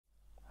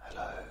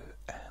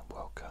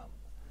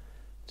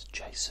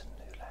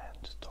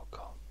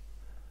jasonnewland.com.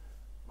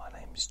 My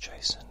name is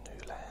Jason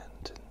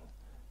Newland, and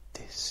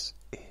this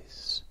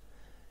is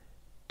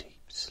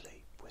Deep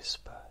Sleep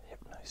Whisper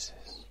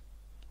Hypnosis.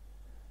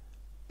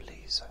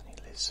 Please only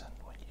listen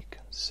when you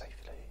can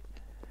safely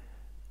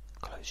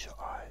close your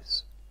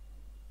eyes.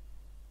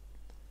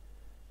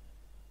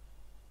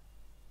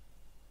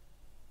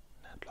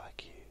 And I'd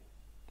like you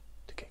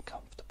to get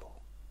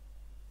comfortable.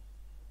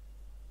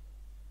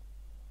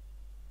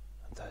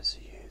 And those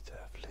of you that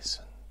have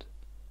listened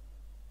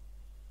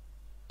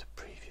to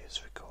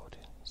previous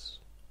recordings,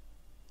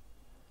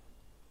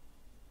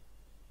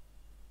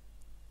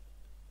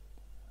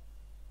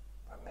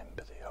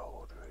 remember the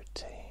old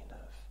routine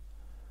of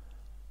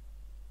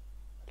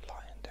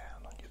lying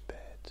down on your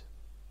bed,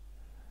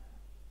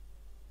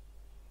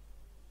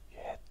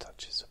 your head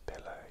touches a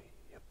pillow,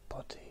 your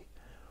body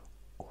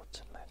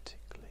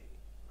automatically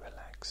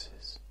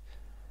relaxes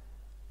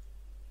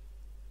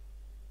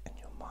and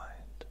your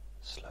mind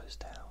slows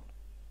down.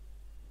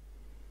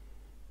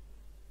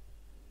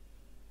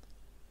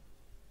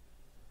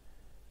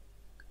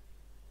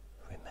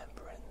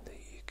 Remembering that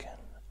you can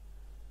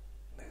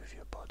move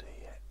your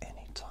body at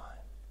any time.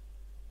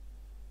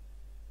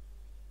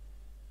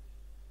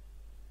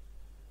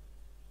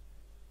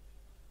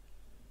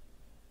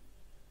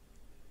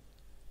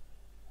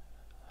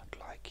 I'd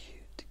like you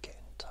to get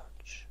in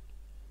touch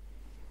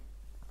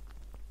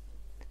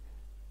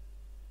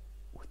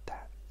with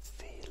that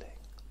feeling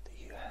that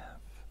you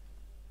have.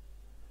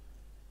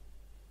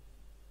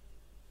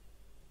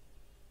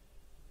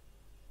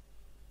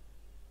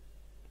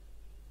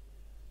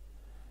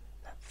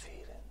 That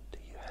feeling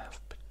that you have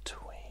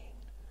between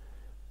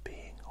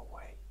being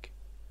awake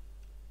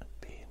and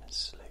being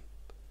asleep.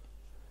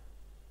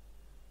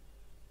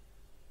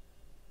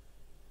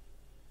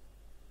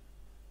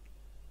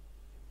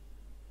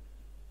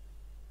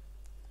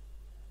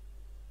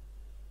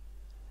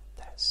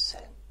 That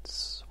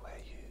sense where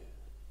you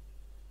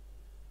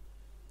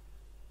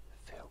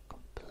feel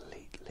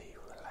completely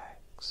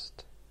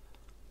relaxed.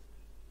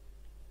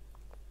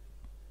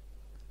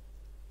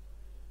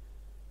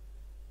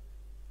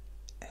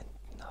 And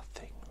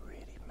nothing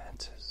really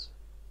matters.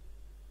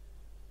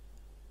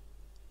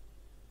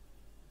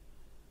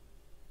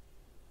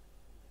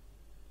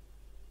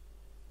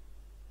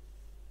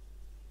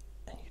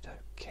 And you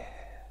don't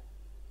care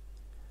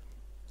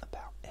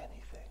about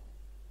anything.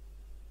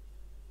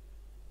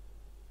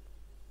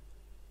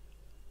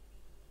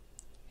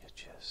 You're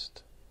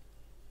just,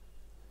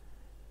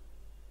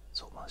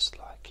 it's almost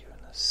like you're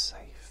in a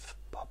safe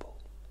bubble.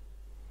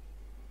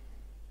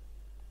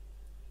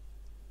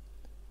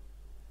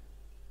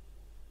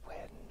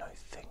 Where no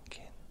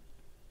thinking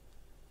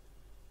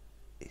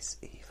is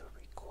either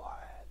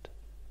required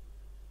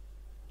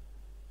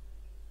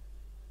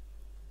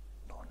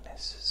nor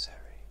necessary,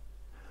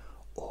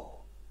 or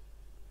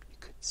you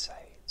could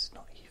say it's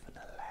not even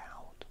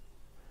allowed.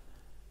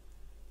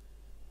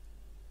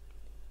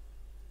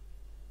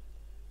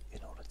 In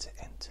order to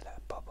enter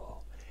that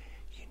bubble,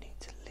 you need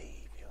to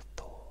leave your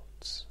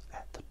thoughts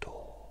at the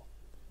door,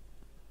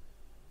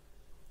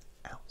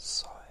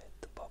 outside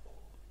the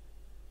bubble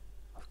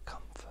of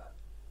comfort,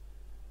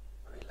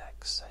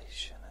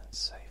 relaxation and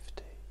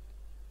safety.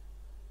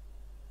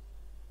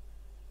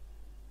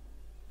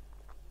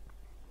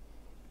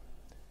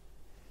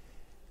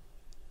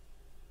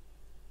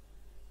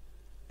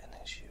 And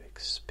as you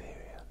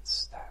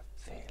experience that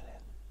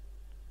feeling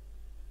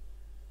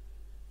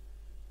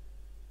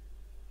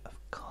of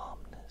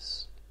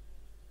calmness,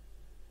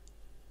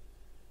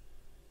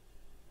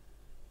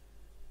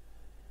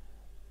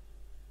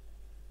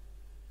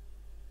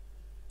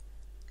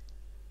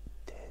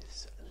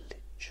 there's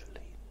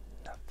literally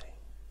nothing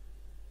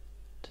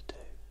to do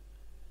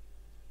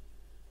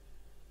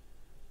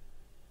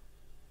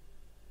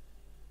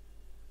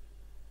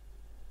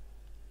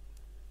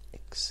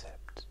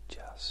except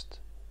just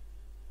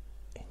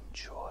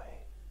enjoy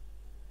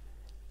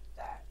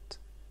that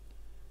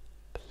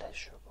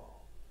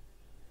pleasurable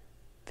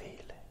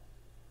feeling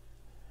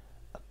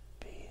of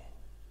being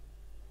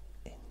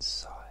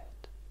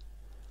inside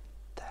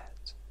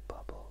that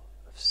bubble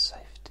of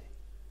safety,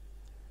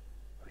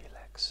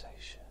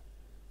 relaxation,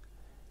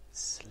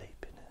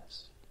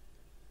 sleepiness,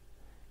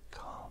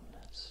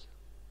 calmness.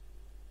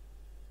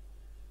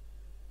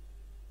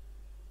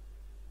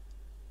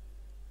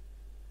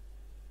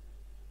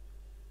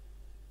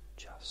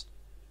 Just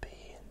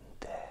being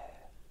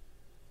there,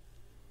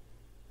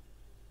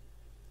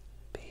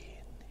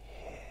 being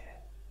here.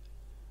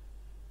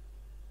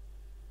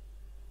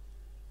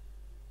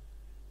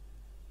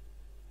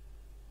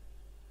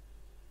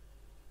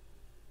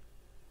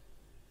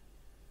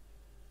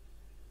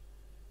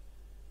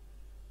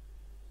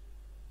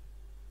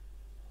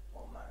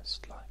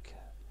 Almost like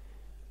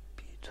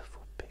a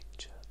beautiful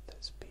picture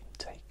that's been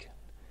taken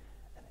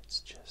and it's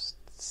just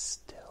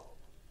still.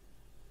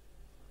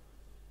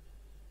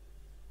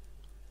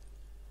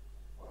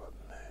 Or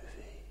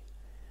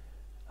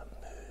a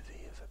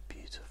movie of a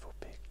beautiful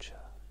picture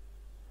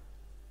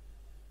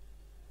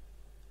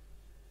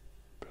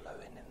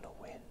blowing in the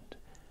wind,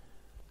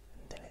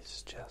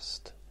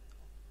 just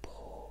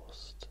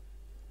paused.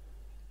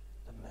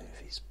 The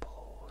movie's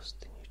paused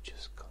and you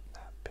just got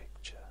that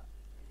picture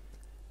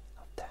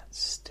of that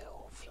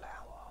still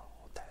flower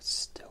or that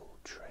still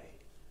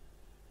tree.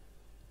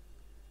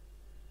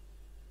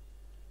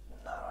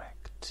 No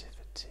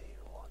activity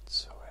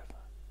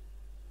whatsoever.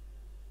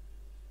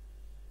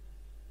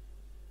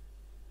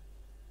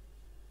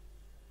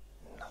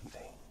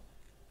 Nothing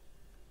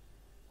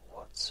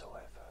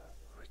whatsoever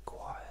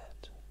required.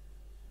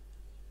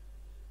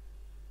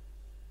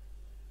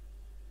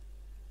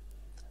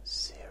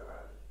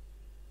 Zero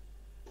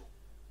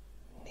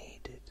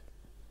needed.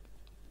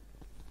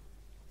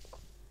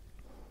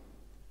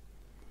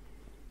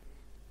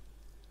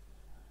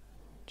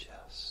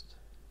 Just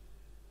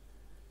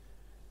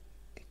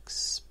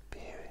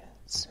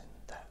experiencing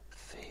that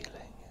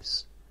feeling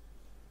is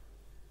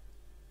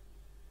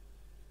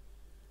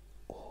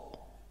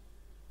all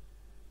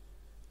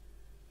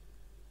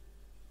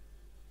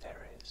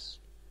there is.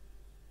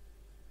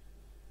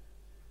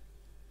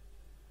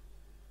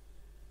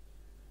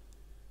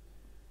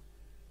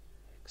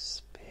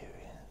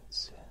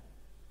 Experiencing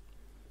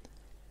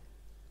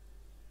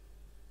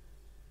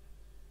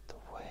the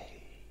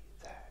way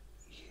that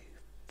you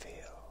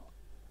feel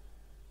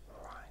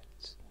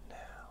right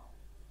now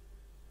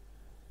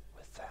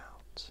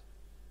without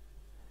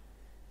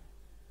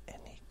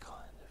any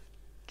kind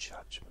of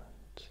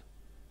judgment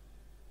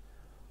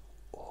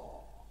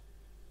or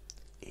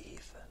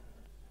even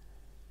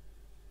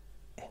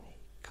any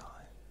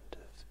kind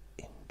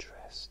of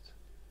interest,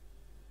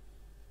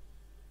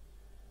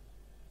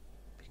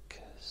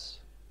 because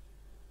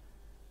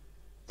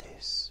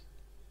this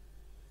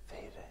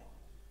feeling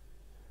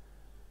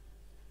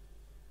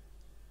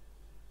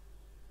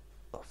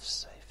of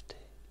safety